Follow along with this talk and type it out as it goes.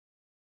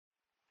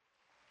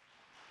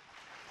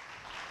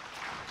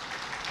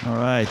All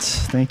right.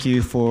 Thank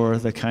you for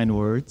the kind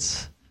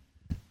words.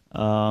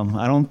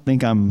 I don't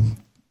think I'm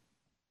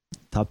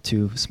top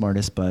two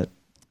smartest, but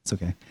it's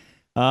okay.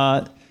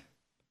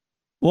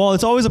 Well,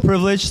 it's always a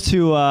privilege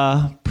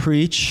to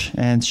preach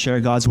and share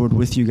God's word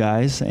with you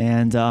guys.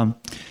 And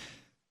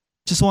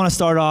just want to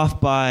start off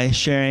by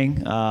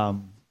sharing,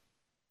 I've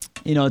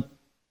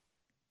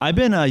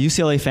been a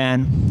UCLA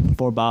fan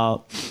for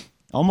about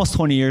almost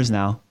 20 years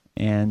now.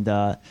 And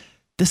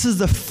this is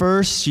the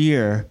first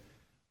year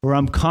where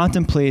I'm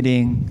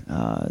contemplating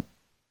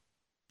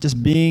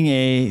just being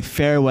a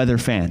fair weather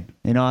fan.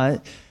 You know,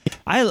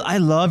 I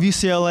love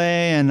UCLA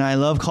and I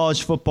love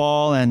college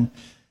football, and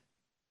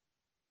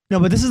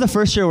but this is the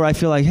first year where I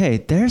feel like, hey,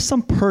 there's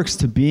some perks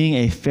to being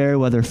a fair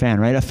weather fan,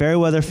 right? A fair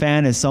weather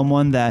fan is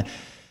someone that,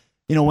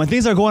 when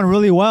things are going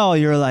really well,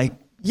 you're like,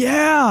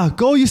 yeah,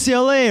 go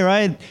UCLA,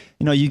 right?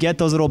 You get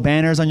those little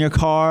banners on your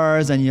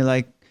cars and you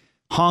like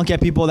honk at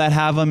people that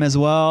have them as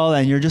well,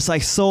 and you're just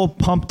like so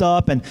pumped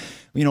up. And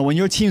when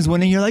your team's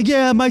winning, you're like,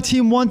 yeah, my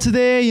team won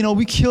today.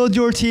 We killed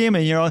your team,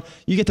 and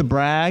you get to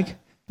brag.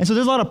 And so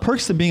there's a lot of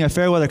perks to being a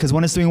fair weather, because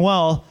when it's doing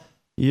well,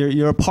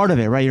 you're a part of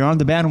it, right? You're on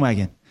the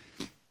bandwagon.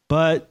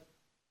 But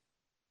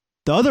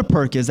the other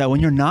perk is that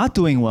when you're not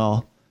doing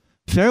well,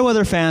 fair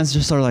weather fans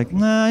just are like,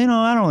 nah, I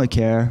don't really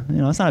care.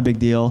 It's not a big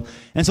deal.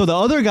 And so the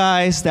other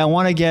guys that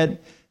want to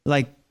get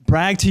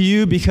brag to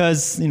you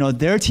because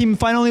their team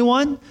finally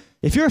won,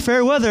 if you're a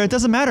fair weather, it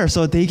doesn't matter.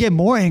 So they get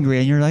more angry,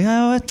 and you're like,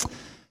 oh,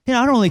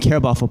 I don't really care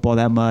about football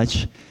that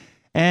much.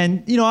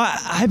 And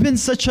I've been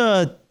such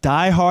a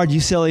diehard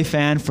UCLA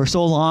fan for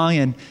so long,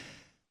 and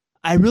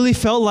I really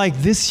felt like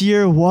this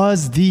year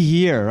was the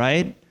year,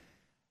 right?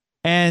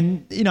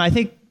 And I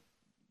think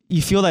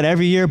you feel that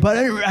every year, but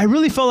I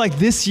really felt like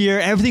this year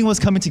everything was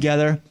coming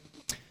together.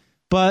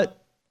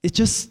 But it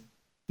just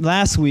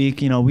last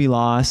week, we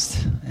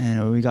lost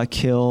and we got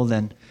killed,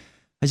 and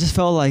I just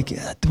felt like,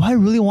 do I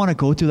really want to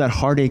go through that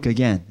heartache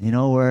again?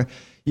 Where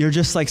you're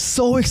just like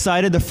so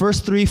excited. The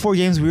first 3-4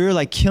 games we were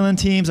like killing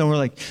teams, and we're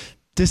like,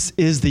 this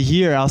is the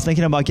year. I was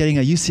thinking about getting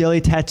a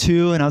UCLA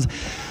tattoo, and I was,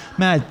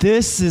 man,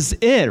 this is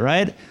it,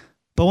 right?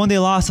 But when they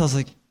lost, I was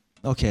like,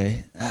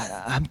 okay,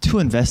 I'm too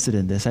invested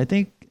in this. I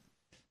think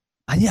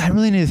I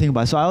really need to think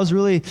about it. So I was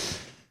really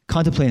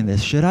contemplating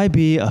this. Should I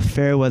be a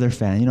fair weather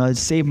fan?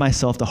 Save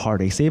myself the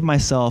heartache, save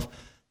myself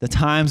the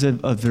times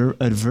of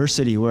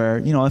adversity where,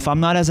 if I'm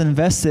not as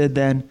invested,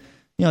 then,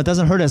 it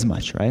doesn't hurt as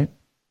much, right?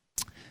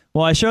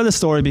 Well, I share this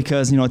story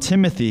because,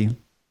 Timothy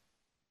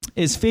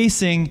is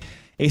facing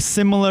a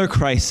similar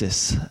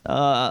crisis,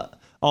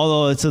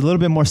 although it's a little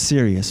bit more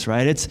serious,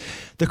 right? It's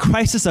the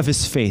crisis of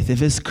his faith, of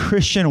his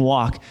Christian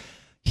walk.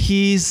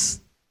 He's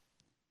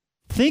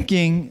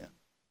thinking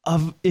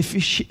of if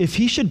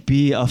he should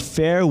be a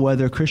fair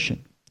weather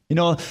Christian. In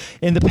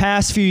the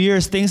past few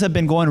years, things have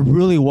been going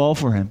really well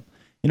for him.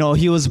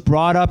 He was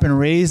brought up and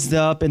raised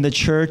up in the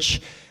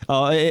church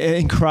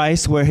in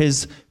Christ, where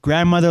his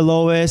grandmother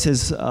Lois,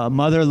 his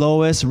mother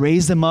Lois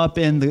raised him up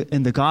in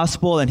the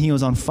gospel, and he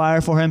was on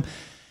fire for him.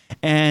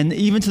 And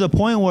even to the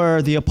point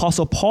where the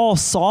Apostle Paul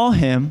saw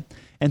him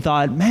and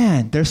thought,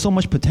 man, there's so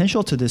much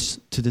potential to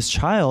this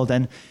child.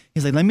 And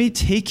he's like, let me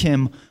take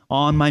him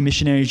on my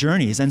missionary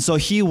journeys. And so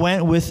he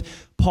went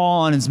with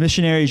Paul on his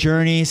missionary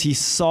journeys. He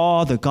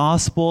saw the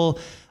gospel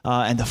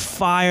and the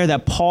fire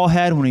that Paul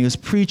had when he was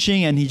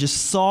preaching, and he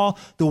just saw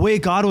the way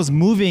God was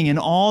moving in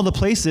all the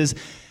places.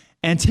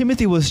 And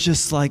Timothy was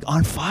just like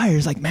on fire.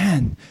 He's like,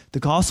 man, the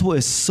gospel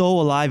is so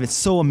alive. It's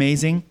so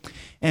amazing.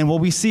 And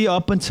what we see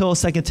up until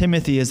 2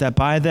 Timothy is that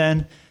by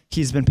then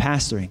he's been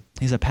pastoring.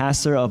 He's a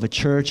pastor of a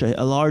church,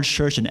 a large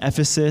church in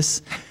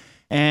Ephesus.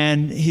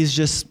 And he's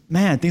just,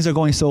 man, things are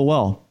going so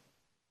well.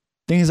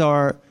 Things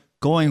are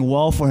going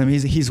well for him.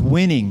 He's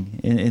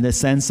winning in the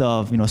sense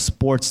of,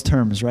 sports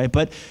terms, right?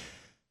 But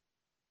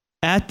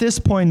at this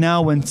point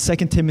now, when 2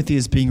 Timothy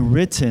is being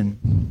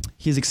written,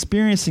 he's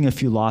experiencing a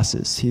few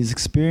losses. He's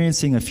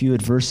experiencing a few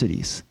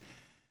adversities.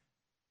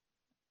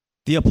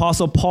 The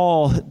Apostle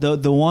Paul,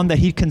 the one that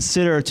he'd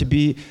consider to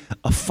be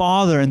a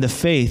father in the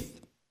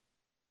faith,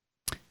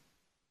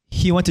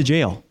 he went to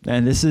jail.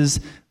 And this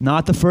is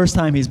not the first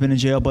time he's been in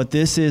jail, but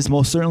this is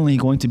most certainly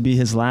going to be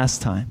his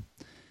last time.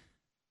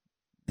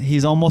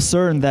 He's almost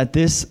certain that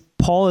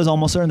Paul is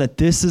almost certain that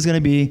this is going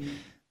to be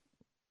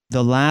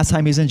the last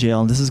time he's in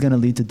jail, and this is going to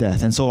lead to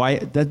death. And so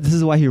this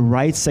is why he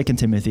writes 2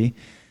 Timothy.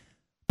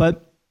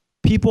 But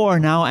people are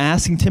now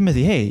asking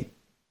Timothy, hey,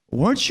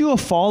 weren't you a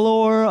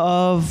follower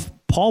of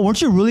Paul?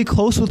 Weren't you really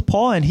close with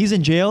Paul, and he's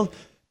in jail?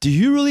 Do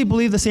you really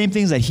believe the same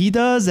things that he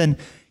does? And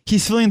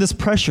he's feeling this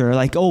pressure,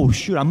 like, oh,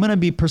 shoot, I'm going to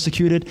be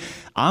persecuted.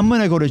 I'm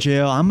going to go to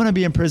jail. I'm going to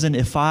be in prison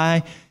if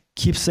I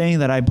keep saying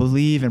that I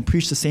believe and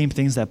preach the same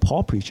things that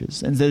Paul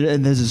preaches. And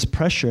there's this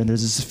pressure and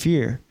there's this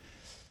fear.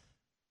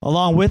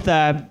 Along with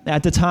that,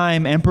 at the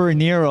time, Emperor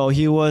Nero,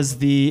 he was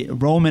the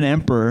Roman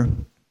emperor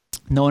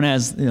known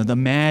as the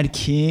Mad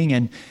King,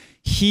 and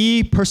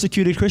he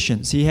persecuted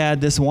Christians. He had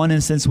this one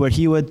instance where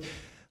he would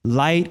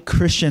light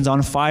Christians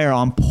on fire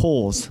on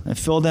poles and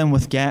fill them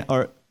with gas,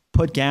 or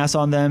put gas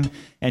on them,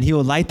 and he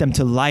would light them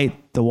to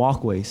light the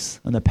walkways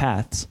and the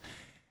paths.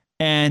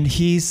 And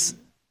he's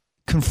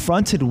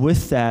confronted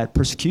with that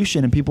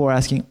persecution, and people are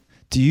asking,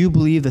 do you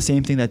believe the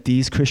same thing that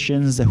these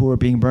Christians who are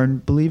being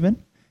burned believe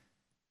in?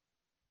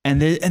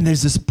 And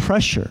there's this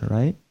pressure,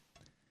 right?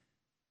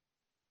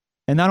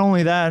 And not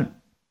only that,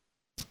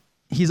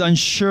 he's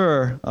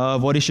unsure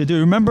of what he should do.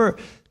 Remember,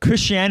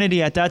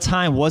 Christianity at that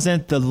time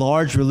wasn't the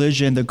large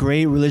religion, the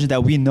great religion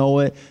that we know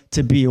it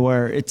to be,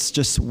 where it's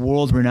just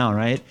world renowned,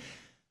 right?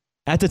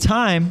 At the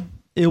time,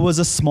 it was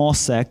a small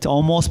sect.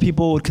 Almost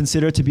people would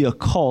consider it to be a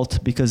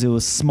cult because it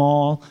was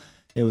small,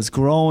 it was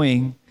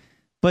growing.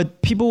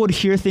 But people would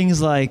hear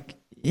things like,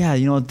 yeah,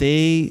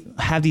 they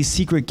have these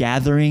secret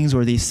gatherings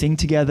where they sing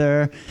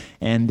together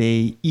and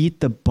they eat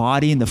the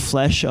body and the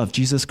flesh of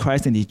Jesus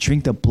Christ and they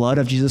drink the blood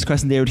of Jesus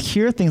Christ. And they would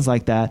hear things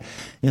like that.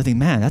 And think,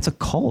 man, that's a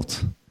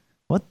cult.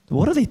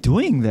 What are they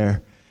doing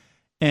there?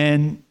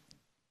 And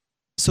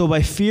so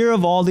by fear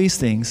of all these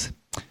things,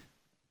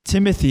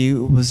 Timothy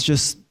was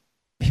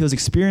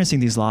experiencing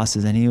these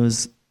losses, and he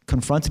was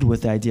confronted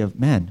with the idea of,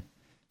 man,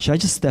 should I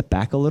just step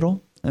back a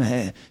little?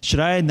 Should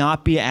I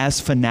not be as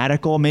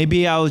fanatical?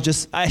 Maybe I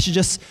should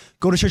just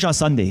go to church on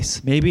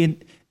Sundays. Maybe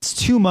it's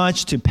too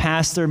much to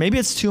pastor. Maybe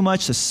it's too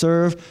much to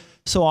serve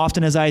so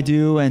often as I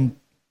do and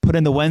put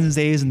in the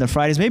Wednesdays and the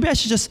Fridays. Maybe I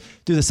should just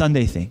do the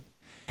Sunday thing.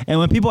 And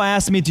when people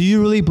ask me, do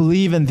you really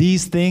believe in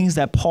these things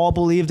that Paul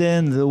believed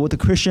in, what the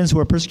Christians who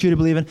are persecuted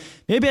believe in?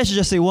 Maybe I should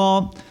just say,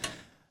 well,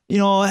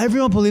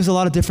 everyone believes a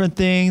lot of different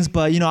things,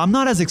 but, I'm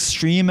not as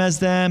extreme as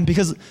them.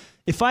 Because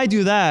if I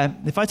do that,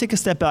 if I take a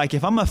step back,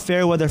 if I'm a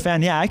fair weather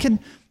fan, yeah, I can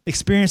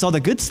experience all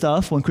the good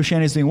stuff when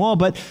Christianity is doing well,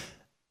 but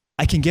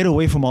I can get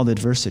away from all the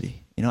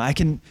adversity. I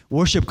can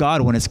worship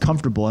God when it's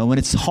comfortable. And when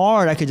it's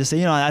hard, I could just say,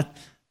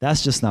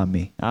 that's just not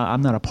me.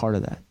 I'm not a part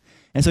of that.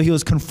 And so he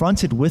was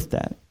confronted with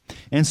that.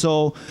 And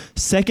so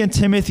 2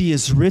 Timothy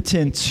is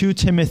written to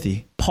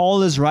Timothy.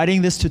 Paul is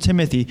writing this to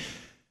Timothy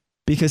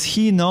because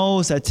he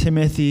knows that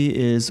Timothy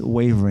is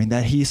wavering,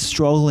 that he's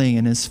struggling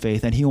in his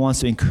faith, and he wants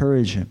to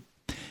encourage him.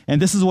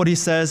 And this is what he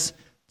says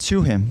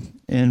to him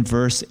in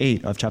verse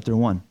 8 of chapter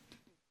 1.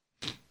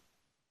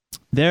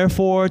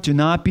 Therefore, do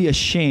not be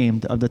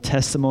ashamed of the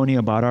testimony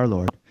about our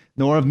Lord,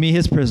 nor of me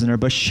his prisoner,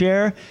 but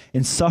share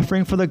in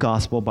suffering for the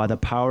gospel by the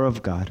power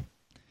of God.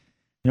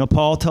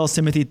 Paul tells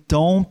Timothy,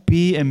 don't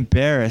be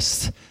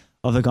embarrassed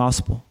of the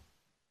gospel.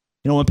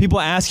 When people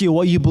ask you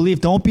what you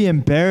believe, don't be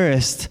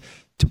embarrassed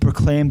to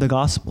proclaim the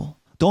gospel.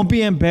 Don't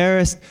be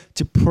embarrassed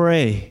to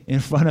pray in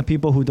front of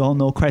people who don't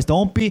know Christ.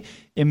 Don't be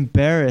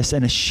embarrassed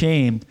and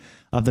ashamed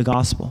of the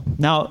gospel.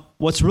 Now,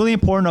 what's really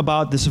important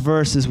about this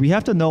verse is we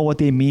have to know what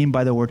they mean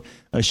by the word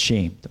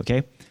ashamed,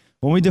 okay?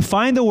 When we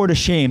define the word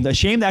ashamed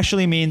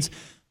actually means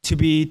to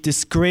be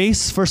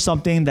disgraced for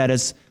something that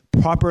is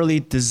properly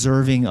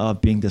deserving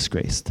of being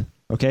disgraced,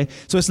 okay?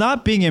 So it's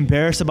not being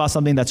embarrassed about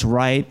something that's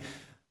right,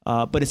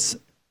 but it's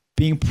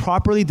being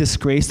properly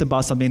disgraced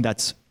about something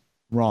that's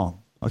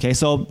wrong, okay?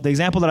 So the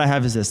example that I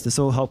have is this. This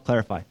will help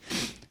clarify.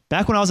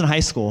 Back when I was in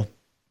high school,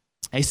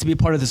 I used to be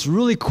part of this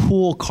really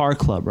cool car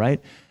club, right?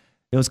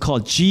 It was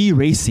called G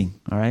Racing,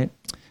 all right?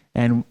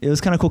 And it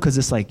was kind of cool because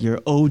it's like your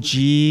OG,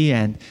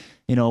 and,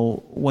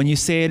 when you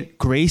say it,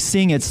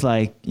 gracing, it's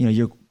like,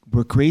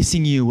 we're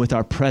gracing you with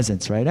our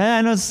presence, right?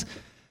 And it was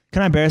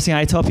kind of embarrassing.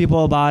 I tell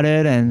people about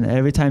it, and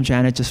every time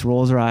Janet just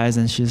rolls her eyes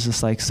and she's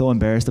just like so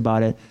embarrassed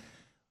about it.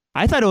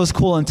 I thought it was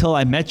cool until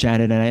I met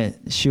Janet,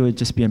 and she would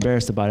just be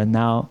embarrassed about it.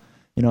 Now,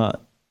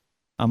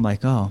 I'm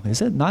like, oh,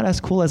 is it not as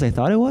cool as I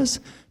thought it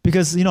was?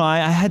 Because, I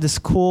had this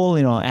cool,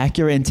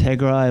 Acura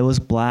Integra. It was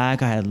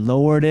black. I had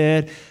lowered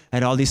it. I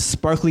had all these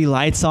sparkly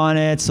lights on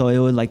it, so it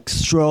would like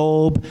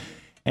strobe,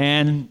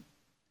 and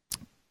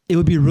it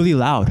would be really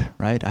loud,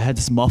 right? I had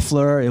this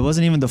muffler. It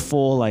wasn't even the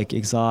full like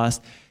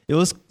exhaust. It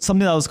was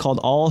something that was called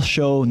all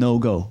show, no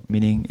go,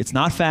 meaning it's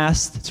not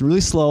fast, it's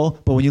really slow,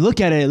 but when you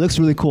look at it, it looks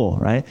really cool,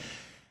 right?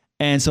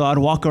 And so I'd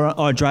walk around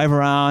or drive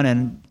around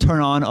and turn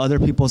on other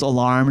people's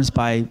alarms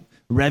by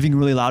revving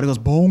really loud. It goes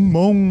boom,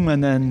 boom,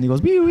 and then it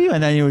goes wee, wee,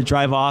 and then you would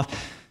drive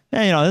off.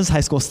 And this is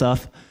high school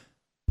stuff.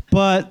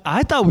 But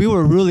I thought we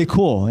were really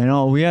cool.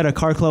 We had a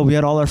car club. We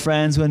had all our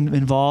friends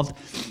involved.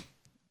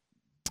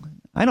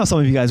 I know some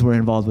of you guys were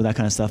involved with that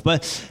kind of stuff.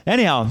 But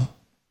anyhow,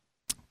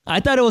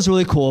 I thought it was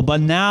really cool, but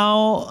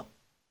now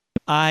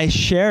I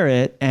share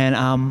it and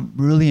I'm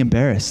really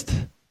embarrassed,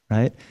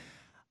 right?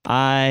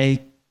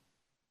 I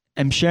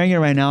am sharing it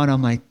right now and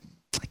I'm like,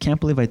 I can't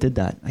believe I did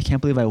that. I can't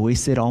believe I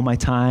wasted all my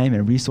time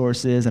and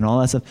resources and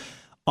all that stuff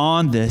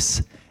on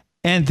this.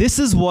 And this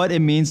is what it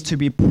means to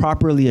be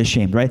properly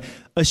ashamed, right?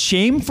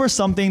 Ashamed for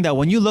something that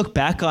when you look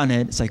back on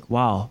it, it's like,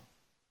 wow,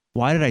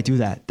 why did I do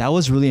that? That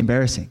was really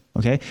embarrassing,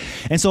 okay?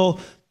 And so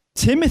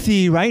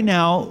Timothy right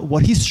now,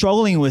 what he's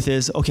struggling with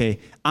is, okay,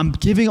 I'm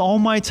giving all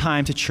my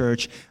time to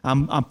church.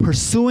 I'm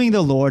pursuing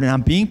the Lord and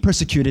I'm being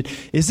persecuted.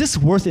 Is this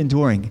worth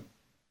enduring?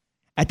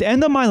 At the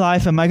end of my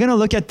life, am I going to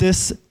look at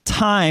this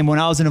time when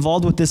I was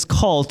involved with this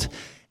cult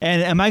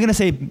And am I going to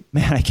say,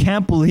 man, I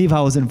can't believe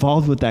I was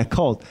involved with that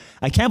cult.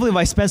 I can't believe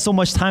I spent so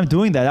much time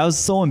doing that. That was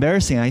so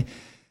embarrassing.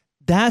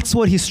 That's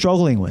what he's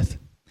struggling with.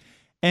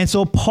 And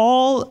so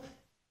Paul,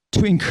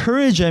 to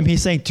encourage him,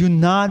 he's saying, do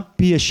not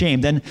be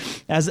ashamed. And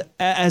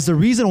as the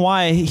reason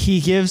why he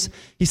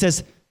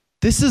says,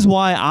 this is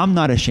why I'm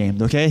not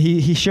ashamed, okay?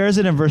 He shares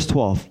it in verse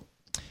 12.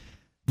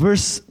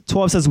 Verse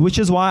 12 says, which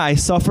is why I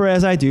suffer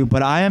as I do,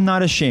 but I am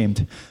not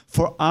ashamed.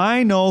 For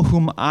I know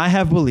whom I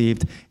have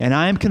believed, and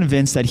I am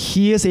convinced that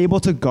he is able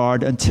to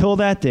guard until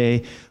that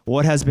day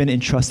what has been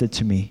entrusted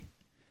to me.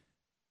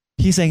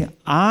 He's saying,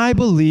 I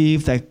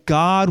believe that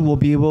God will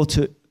be able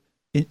to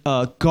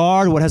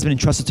guard what has been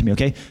entrusted to me,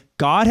 okay?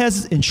 God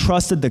has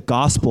entrusted the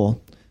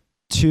gospel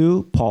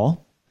to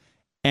Paul,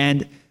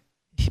 and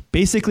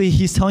basically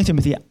he's telling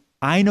Timothy,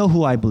 I know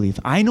who I believe.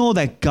 I know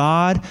that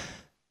God,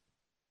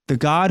 the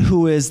God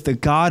who is the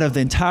God of the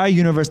entire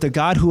universe, the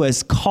God who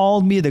has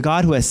called me, the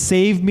God who has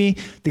saved me,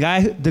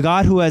 the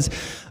God who has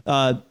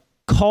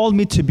called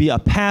me to be a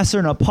pastor,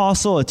 an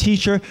apostle, a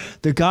teacher,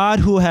 the God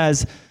who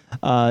has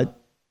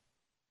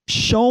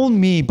shown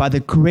me by the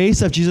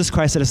grace of Jesus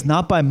Christ that it's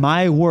not by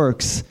my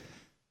works,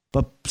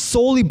 but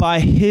solely by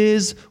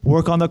his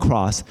work on the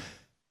cross.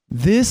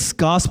 This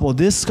gospel,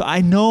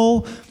 I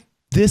know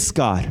this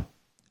God,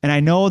 and I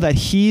know that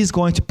he's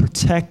going to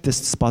protect this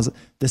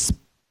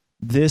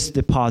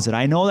deposit.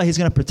 I know that he's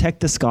going to protect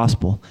this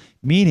gospel,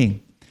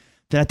 meaning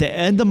that at the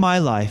end of my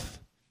life,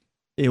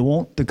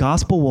 the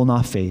gospel will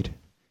not fade.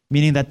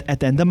 Meaning that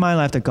at the end of my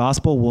life, the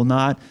gospel will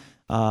not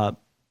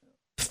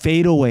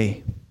fade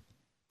away.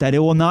 That it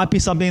will not be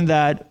something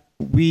that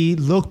we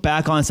look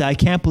back on and say, I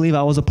can't believe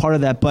I was a part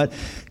of that. But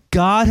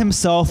God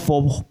himself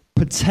will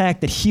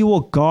protect, that he will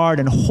guard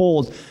and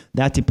hold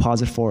that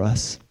deposit for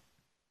us.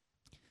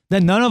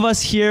 Then none of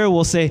us here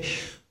will say,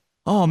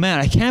 oh man,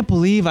 I can't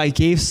believe I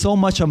gave so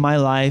much of my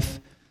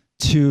life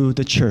to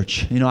the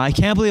church. I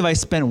can't believe I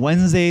spent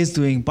Wednesdays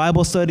doing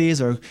Bible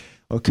studies or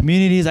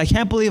communities. I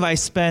can't believe I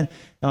spent,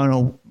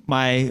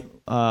 my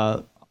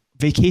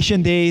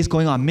vacation days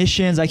going on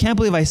missions. I can't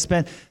believe I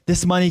spent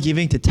this money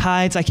giving to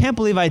tithes. I can't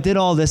believe I did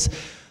all this.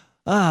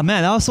 Man,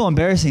 that was so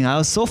embarrassing. I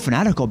was so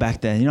fanatical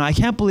back then. I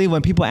can't believe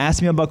when people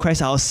asked me about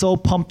Christ, I was so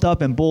pumped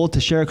up and bold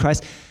to share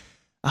Christ.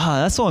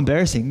 That's so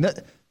embarrassing.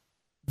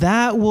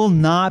 That will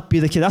not be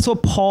the case. That's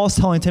what Paul's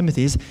telling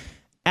Timothy is,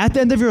 at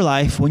the end of your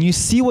life, when you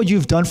see what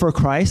you've done for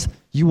Christ,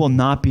 you will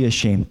not be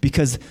ashamed,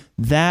 because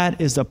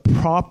that is the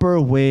proper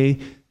way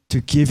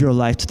to give your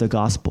life to the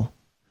gospel.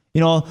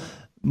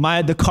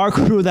 The car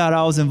crew that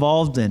I was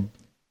involved in,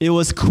 it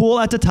was cool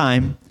at the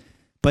time,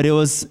 but it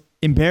was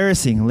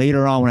embarrassing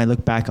later on when I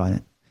look back on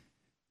it.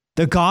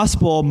 The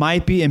gospel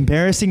might be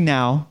embarrassing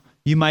now.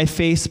 You might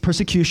face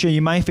persecution.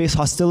 You might face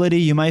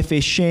hostility. You might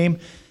face shame.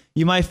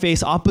 You might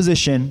face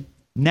opposition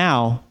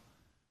now,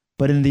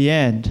 but in the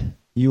end,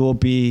 you will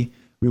be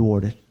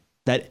rewarded.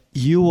 That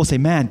you will say,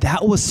 man,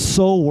 that was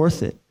so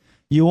worth it.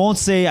 You won't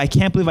say, I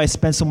can't believe I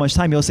spent so much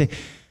time. You'll say,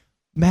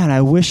 man,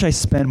 I wish I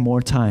spent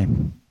more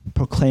time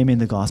proclaiming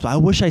the gospel. I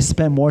wish I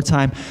spent more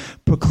time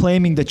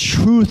proclaiming the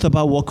truth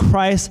about what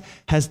Christ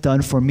has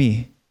done for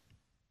me.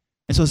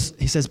 And so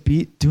he says,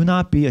 do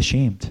not be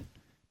ashamed,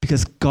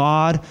 because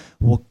God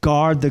will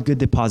guard the good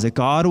deposit.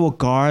 God will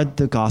guard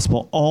the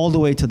gospel all the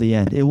way to the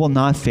end. It will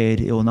not fade.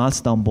 It will not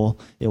stumble.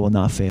 It will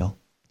not fail.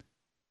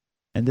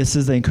 And this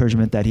is the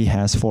encouragement that he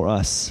has for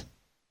us.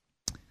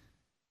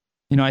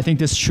 I think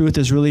this truth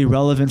is really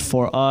relevant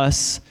for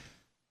us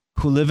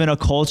who live in a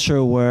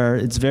culture where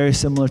it's very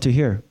similar to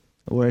here,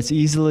 where it's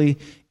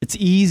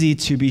easy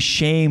to be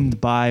shamed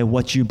by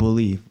what you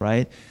believe,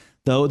 right?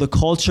 The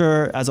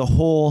culture as a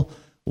whole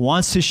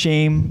wants to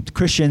shame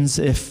Christians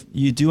if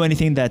you do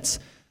anything that's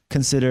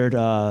considered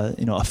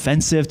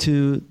offensive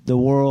to the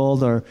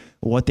world or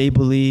what they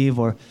believe,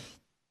 or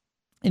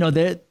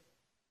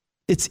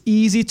it's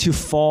easy to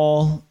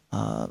fall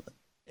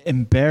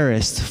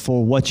embarrassed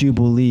for what you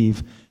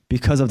believe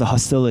because of the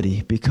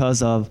hostility,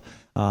 because of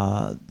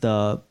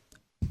the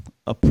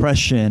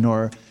oppression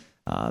or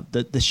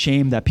the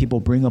shame that people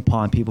bring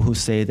upon people who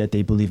say that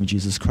they believe in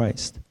Jesus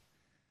Christ.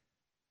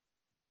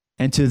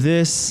 And to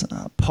this,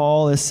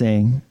 Paul is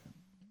saying,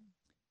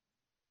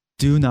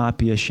 do not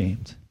be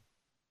ashamed.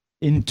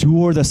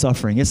 Endure the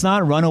suffering. It's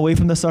not run away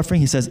from the suffering.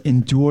 He says,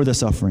 endure the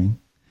suffering.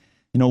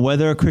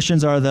 Whether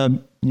Christians are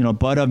the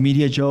butt of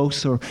media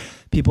jokes, or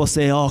people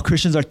say, oh,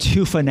 Christians are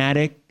too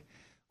fanatic,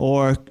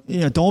 or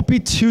don't be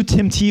too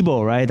Tim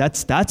Tebow, right?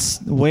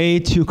 That's way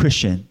too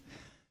Christian.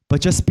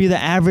 But just be the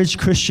average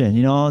Christian,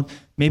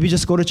 maybe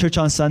just go to church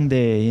on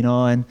Sunday,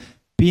 and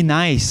be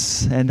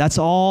nice. And that's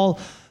all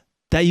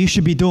that you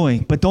should be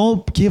doing. But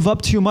don't give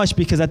up too much,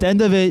 because at the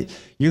end of it,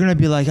 you're going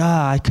to be like,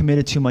 I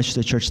committed too much to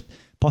the church.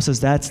 Paul says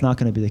that's not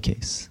going to be the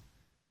case.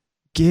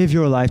 Give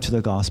your life to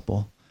the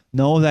gospel.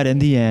 Know that in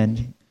the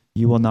end,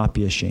 you will not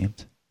be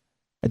ashamed.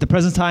 At the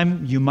present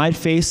time, you might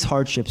face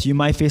hardships. You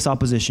might face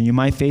opposition. You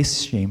might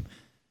face shame.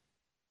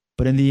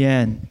 But in the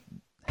end,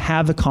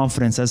 have the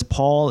confidence, as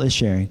Paul is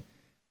sharing,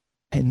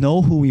 and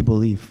know who we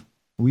believe.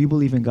 We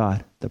believe in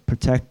God, the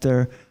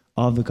protector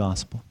of the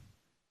gospel.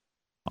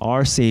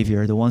 our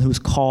Savior, the one who's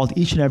called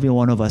each and every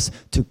one of us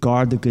to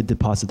guard the good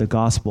deposit, the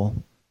gospel.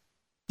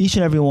 Each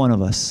and every one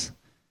of us.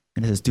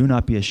 And it says, do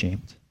not be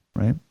ashamed,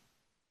 right?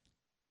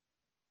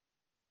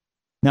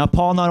 Now,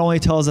 Paul not only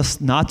tells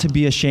us not to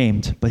be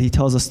ashamed, but he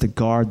tells us to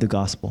guard the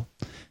gospel.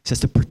 He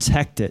says to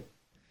protect it.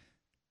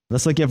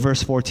 Let's look at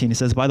verse 14. It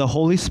says, by the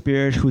Holy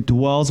Spirit who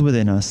dwells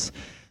within us,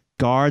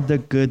 guard the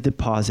good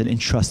deposit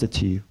entrusted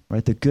to you,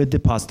 right? The good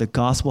deposit, the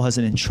gospel has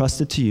been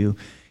entrusted to you.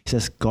 He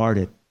says, guard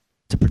it,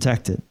 to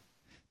protect it.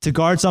 To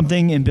guard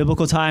something in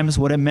biblical times,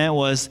 what it meant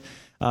was,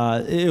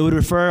 it would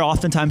refer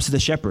oftentimes to the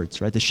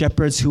shepherds, right? The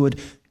shepherds who would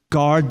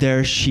guard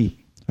their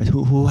sheep, right?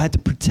 Who had to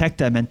protect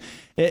them. And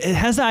it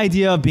has the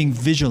idea of being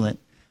vigilant,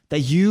 that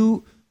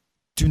you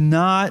do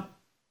not,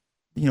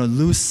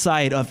 lose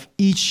sight of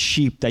each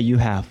sheep that you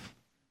have,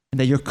 and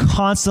that you're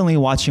constantly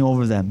watching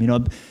over them,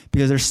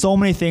 because there's so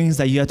many things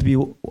that you have to be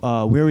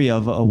wary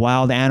of,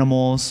 wild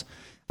animals,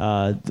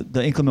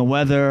 the inclement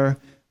weather,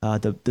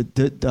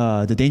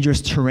 the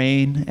dangerous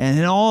terrain. And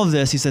in all of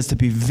this, he says to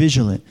be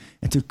vigilant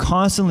and to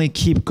constantly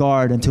keep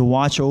guard and to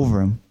watch over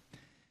them.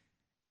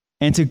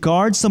 And to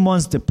guard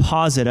someone's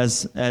deposit,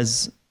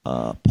 as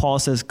Paul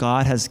says,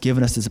 God has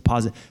given us this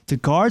deposit. To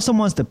guard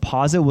someone's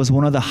deposit was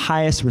one of the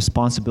highest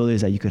responsibilities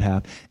that you could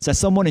have. It's that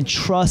someone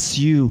entrusts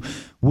you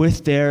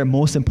with their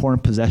most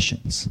important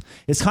possessions.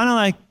 It's kind of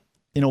like,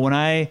 when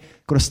I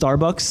go to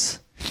Starbucks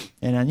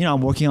and,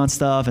 I'm working on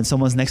stuff and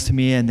someone's next to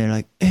me and they're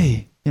like,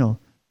 hey,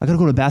 I got to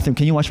go to the bathroom.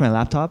 Can you watch my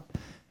laptop?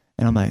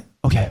 And I'm like,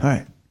 okay, all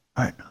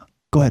right.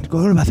 Go ahead.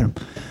 Go to the bathroom.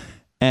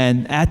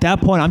 And at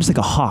that point, I'm just like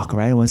a hawk,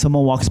 right? When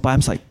someone walks by, I'm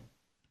just like,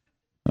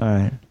 all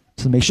right.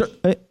 So make sure.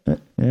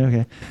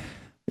 Okay.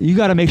 You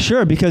got to make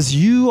sure because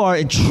you are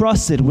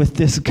entrusted with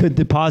this good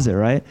deposit,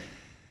 right?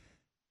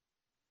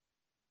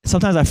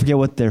 Sometimes I forget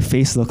what their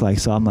face look like.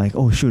 So I'm like,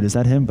 oh, shoot, is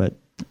that him? But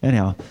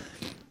anyhow.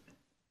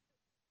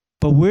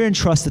 But we're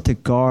entrusted to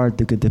guard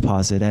the good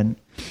deposit. And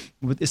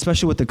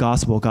especially with the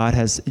gospel, God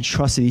has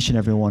entrusted each and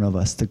every one of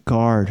us to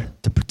guard,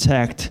 to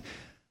protect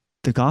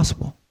the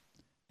gospel.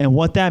 And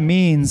what that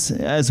means,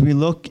 as we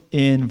look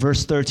in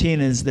verse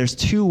 13, is there's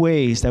two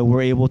ways that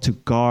we're able to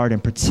guard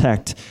and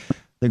protect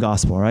the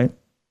gospel, right?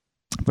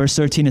 Verse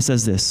 13, it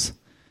says this,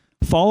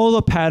 follow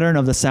the pattern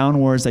of the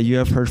sound words that you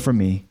have heard from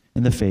me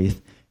in the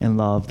faith and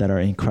love that are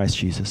in Christ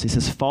Jesus. He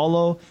says,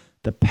 follow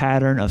the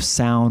pattern of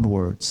sound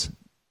words.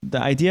 The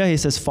idea, he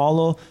says,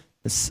 follow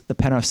the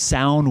pattern of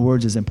sound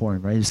words is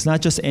important, right? It's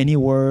not just any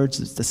words,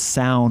 it's the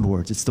sound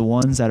words. It's the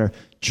ones that are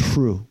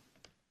true.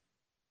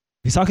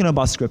 He's talking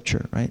about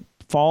scripture, right?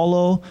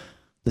 Follow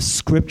the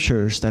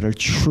scriptures that are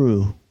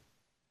true.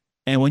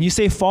 And when you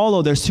say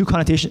follow, there's two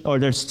connotations, or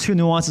there's two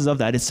nuances of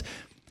that. It's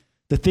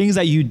the things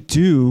that you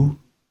do,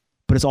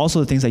 but it's also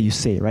the things that you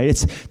say, right?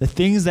 It's the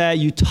things that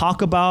you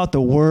talk about,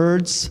 the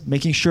words,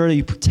 making sure that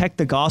you protect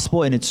the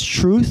gospel and its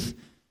truth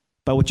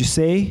by what you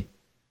say,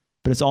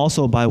 but it's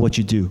also by what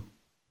you do.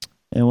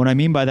 And what I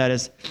mean by that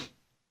is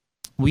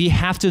we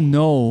have to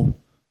know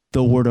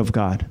the word of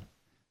God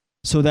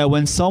so that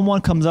when someone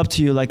comes up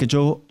to you, like a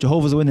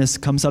Jehovah's Witness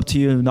comes up to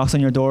you, knocks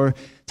on your door,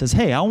 says,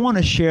 hey, I want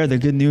to share the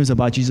good news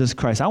about Jesus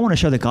Christ. I want to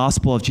share the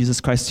gospel of Jesus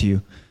Christ to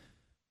you.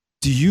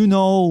 Do you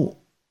know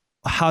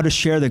how to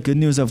share the good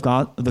news of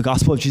God, the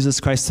gospel of Jesus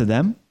Christ to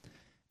them?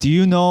 Do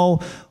you know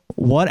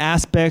what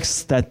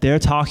aspects that they're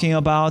talking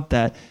about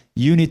that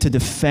you need to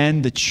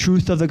defend the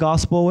truth of the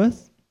gospel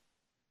with?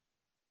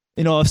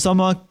 If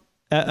someone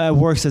at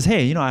work says,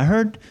 hey, I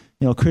heard,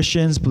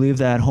 Christians believe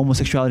that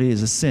homosexuality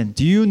is a sin.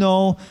 Do you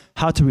know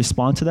how to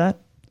respond to that?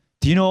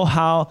 Do you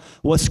know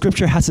what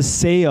scripture has to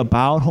say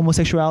about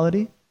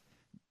homosexuality?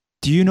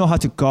 Do you know how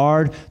to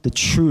guard the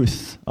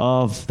truth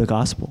of the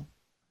gospel?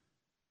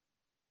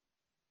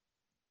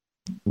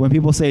 When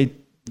people say,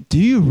 do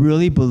you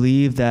really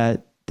believe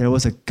that there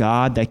was a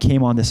God that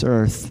came on this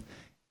earth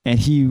and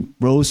he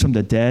rose from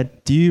the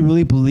dead? Do you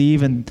really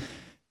believe in,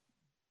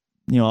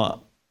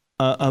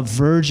 a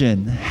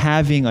virgin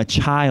having a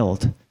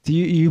child? Do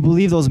you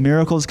believe those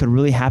miracles could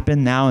really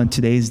happen now in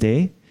today's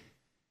day?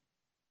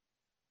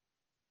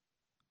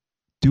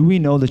 Do we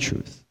know the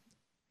truth?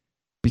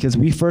 Because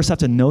we first have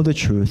to know the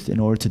truth in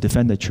order to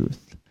defend the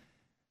truth.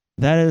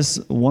 That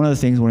is one of the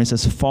things when it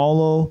says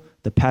follow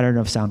the pattern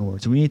of sound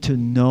words. We need to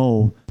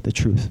know the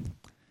truth.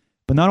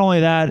 But not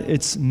only that,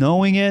 it's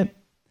knowing it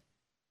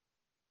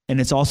and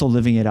it's also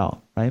living it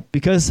out, right?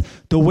 Because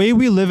the way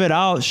we live it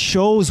out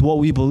shows what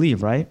we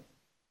believe, right?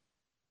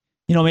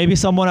 Maybe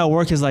someone at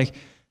work is like,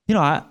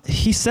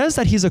 he says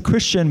that he's a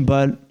Christian,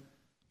 but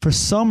for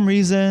some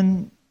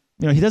reason,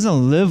 he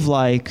doesn't live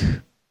like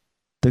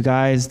the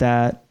guys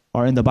that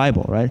are in the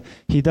Bible, right?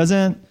 He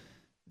doesn't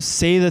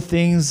say the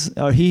things,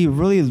 or he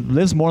really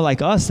lives more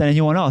like us than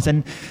anyone else.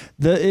 And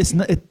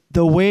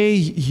the way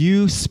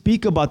you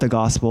speak about the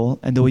gospel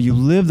and the way you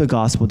live the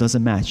gospel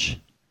doesn't match.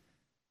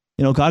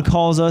 God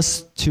calls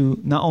us to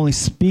not only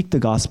speak the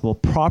gospel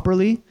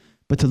properly,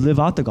 but to live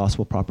out the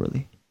gospel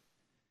properly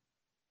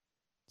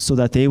so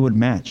that they would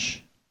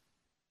match.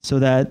 So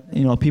that,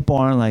 people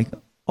aren't like,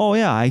 oh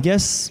yeah, I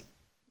guess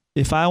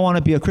if I want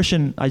to be a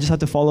Christian, I just have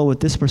to follow what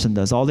this person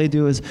does. All they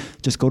do is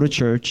just go to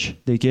church,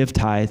 they give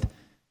tithe,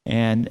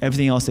 and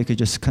everything else they could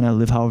just kind of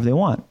live however they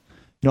want.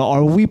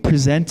 Are we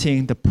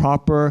presenting the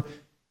proper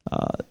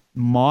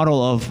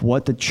model of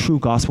what the true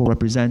gospel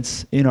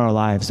represents in our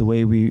lives, the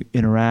way we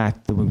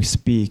interact, the way we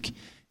speak,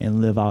 and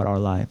live out our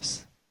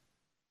lives?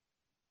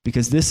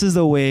 Because this is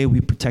the way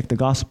we protect the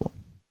gospel.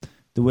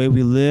 The way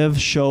we live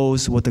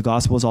shows what the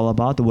gospel is all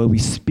about. The way we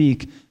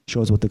speak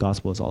shows what the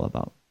gospel is all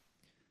about.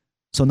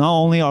 So not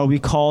only are we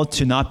called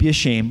to not be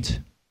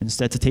ashamed,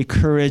 instead to take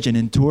courage and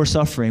endure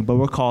suffering, but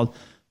we're called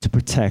to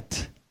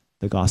protect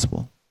the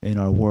gospel in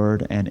our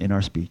word and in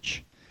our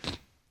speech.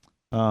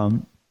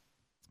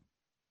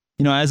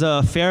 As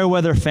a fair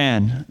weather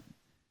fan,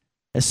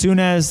 as soon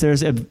as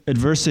there's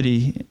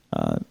adversity,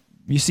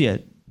 you see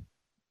it.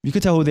 You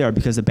could tell who they are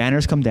because the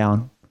banners come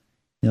down.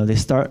 They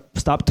stop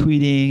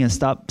tweeting and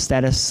stop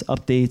status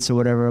updates or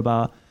whatever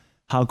about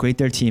how great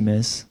their team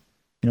is.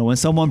 When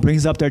someone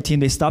brings up their team,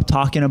 they stop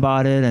talking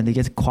about it and they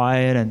get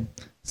quiet and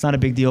it's not a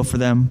big deal for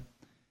them.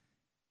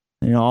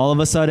 All of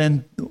a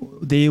sudden,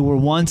 they were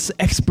once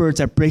experts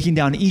at breaking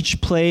down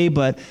each play,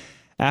 but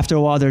after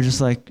a while, they're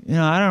just like,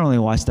 I don't really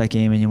watch that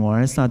game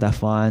anymore. It's not that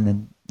fun,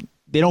 and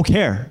they don't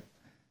care.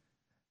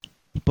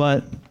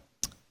 But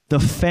the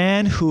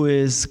fan who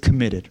is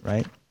committed,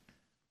 right?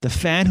 The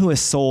fan who is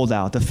sold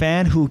out, the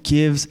fan who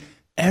gives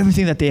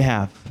everything that they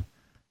have,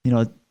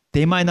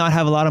 they might not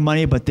have a lot of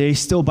money, but they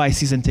still buy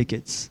season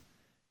tickets.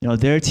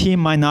 Their team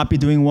might not be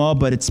doing well,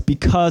 but it's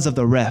because of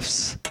the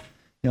refs.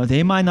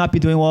 They might not be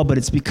doing well, but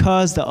it's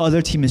because the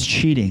other team is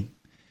cheating.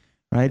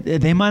 Right?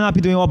 They might not be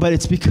doing well, but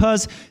it's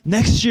because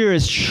next year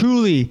is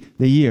truly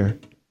the year.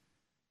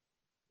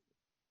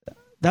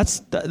 That's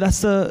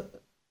the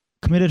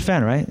committed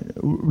fan, right?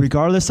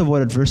 Regardless of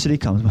what adversity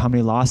comes, how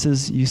many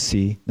losses you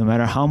see, no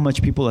matter how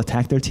much people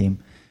attack their team,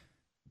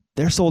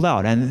 they're sold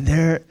out and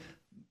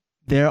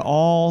they're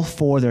all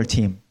for their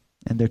team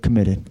and they're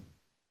committed.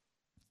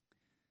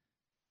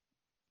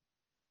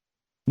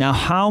 Now,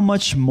 how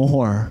much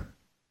more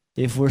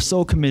if we're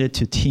so committed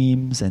to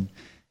teams and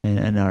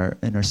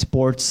our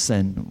sports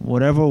and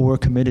whatever we're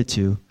committed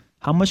to,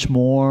 how much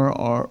more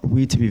are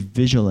we to be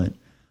vigilant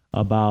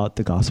about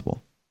the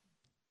gospel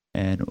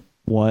and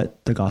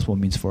what the gospel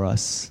means for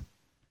us?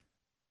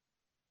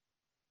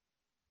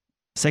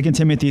 2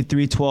 Timothy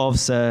 3:12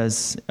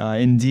 says,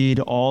 indeed,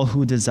 all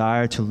who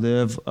desire to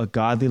live a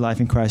godly life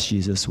in Christ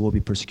Jesus will be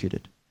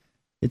persecuted.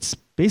 It's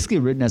basically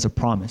written as a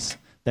promise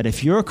that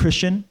if you're a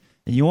Christian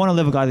and you want to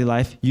live a godly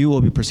life, you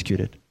will be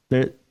persecuted.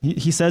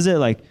 He says it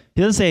like,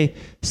 he doesn't say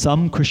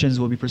some Christians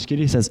will be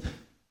persecuted. He says,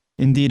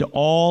 indeed,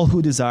 all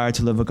who desire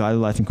to live a godly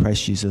life in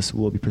Christ Jesus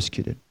will be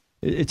persecuted.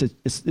 It's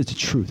a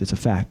truth. It's a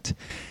fact.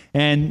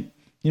 And,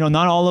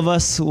 not all of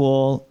us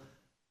will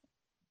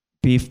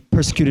be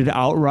persecuted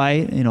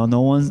outright. I don't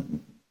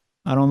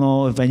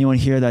know if anyone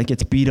here that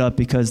gets beat up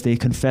because they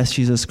confess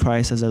Jesus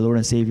Christ as their Lord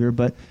and Savior,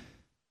 but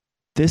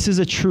this is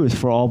a truth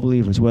for all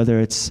believers, whether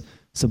it's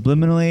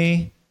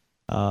subliminally,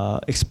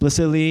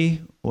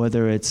 explicitly,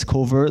 whether it's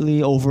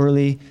covertly,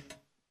 overtly.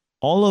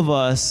 All of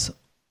us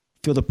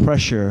feel the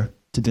pressure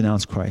to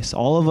denounce Christ.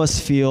 All of us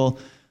feel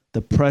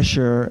the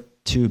pressure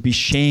to be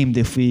shamed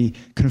if we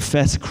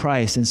confess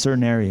Christ in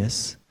certain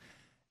areas.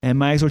 And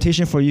my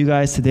exhortation for you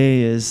guys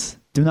today is,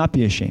 do not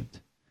be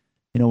ashamed.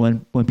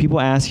 When people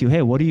ask you,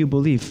 hey, what do you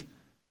believe?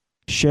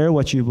 Share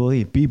what you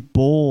believe. Be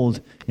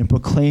bold in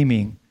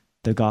proclaiming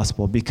the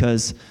gospel,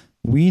 because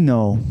we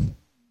know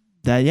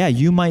that,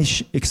 you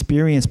might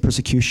experience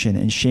persecution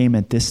and shame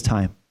at this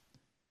time.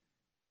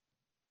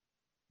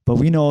 But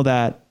we know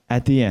that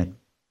at the end,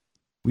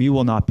 we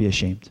will not be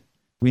ashamed.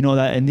 We know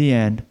that in the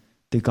end,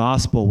 the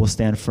gospel will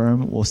stand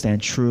firm, will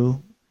stand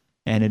true,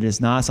 and it is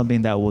not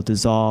something that will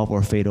dissolve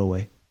or fade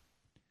away.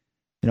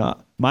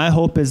 My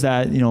hope is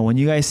that, when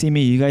you guys see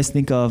me, you guys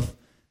think of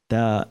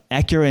the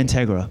Acura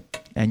Integra,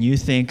 and you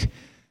think,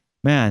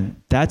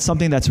 man, that's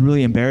something that's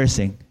really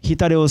embarrassing. He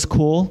thought it was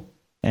cool,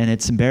 and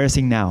it's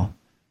embarrassing now.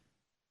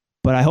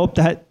 But I hope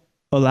that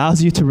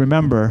allows you to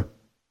remember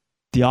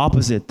the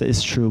opposite that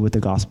is true with the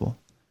gospel.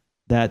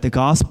 That the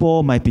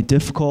gospel might be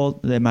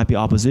difficult, there might be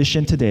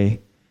opposition today,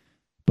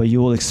 but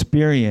you will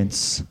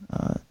experience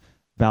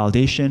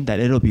validation that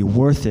it'll be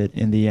worth it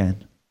in the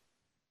end.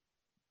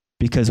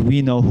 Because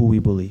we know who we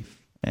believe,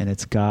 and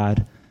it's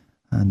God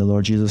and the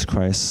Lord Jesus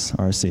Christ,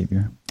 our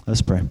Savior.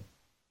 Let's pray.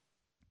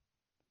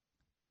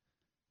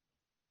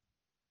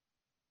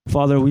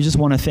 Father, we just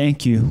want to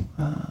thank you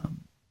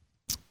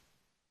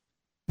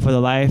for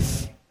the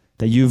life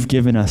that you've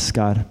given us,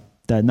 God.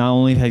 That not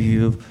only have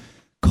you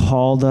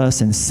called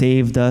us and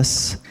saved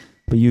us,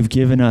 but you've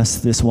given us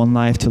this one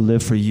life to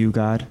live for you,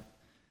 God.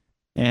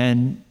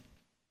 And,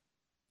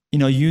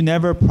 you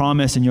never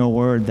promised in your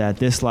word that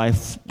this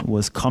life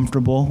was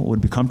comfortable, would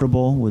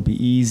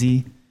be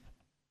easy,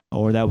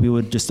 or that we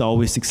would just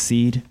always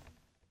succeed.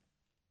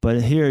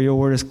 But here, your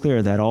word is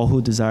clear that all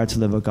who desire to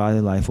live a godly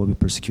life will be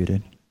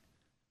persecuted.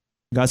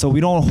 God, so we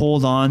don't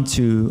hold on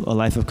to a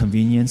life of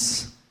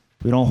convenience.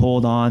 We don't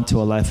hold on to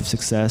a life of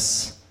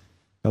success.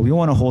 God, we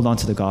want to hold on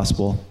to the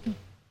gospel,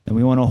 and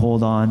we want to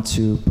hold on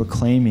to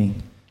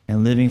proclaiming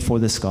and living for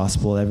this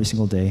gospel every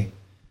single day.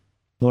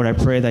 Lord, I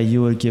pray that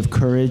you would give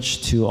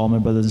courage to all my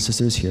brothers and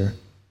sisters here.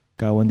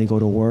 God, when they go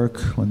to work,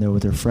 when they're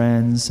with their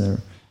friends, or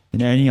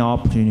in any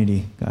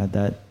opportunity, God,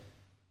 that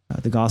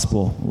the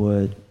gospel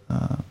we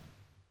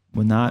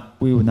would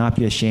not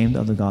be ashamed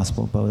of the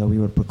gospel, but that we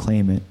would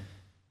proclaim it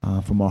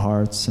from our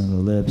hearts and our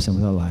lips and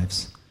with our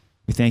lives.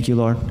 We thank you,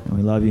 Lord, and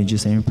we love you. In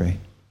Jesus' name we pray.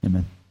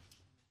 Amen.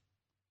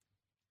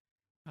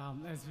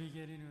 As we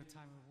get into a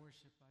time